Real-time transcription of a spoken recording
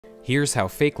Here's how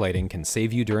fake lighting can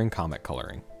save you during comic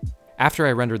coloring. After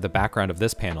I rendered the background of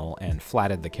this panel and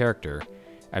flatted the character,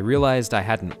 I realized I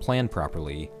hadn't planned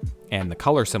properly, and the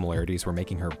color similarities were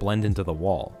making her blend into the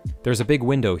wall. There's a big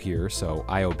window here, so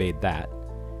I obeyed that,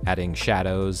 adding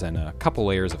shadows and a couple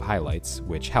layers of highlights,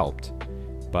 which helped,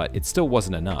 but it still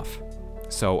wasn't enough.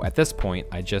 So at this point,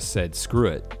 I just said screw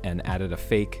it and added a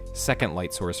fake second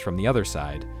light source from the other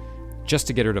side, just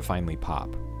to get her to finally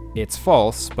pop. It's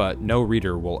false, but no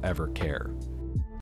reader will ever care.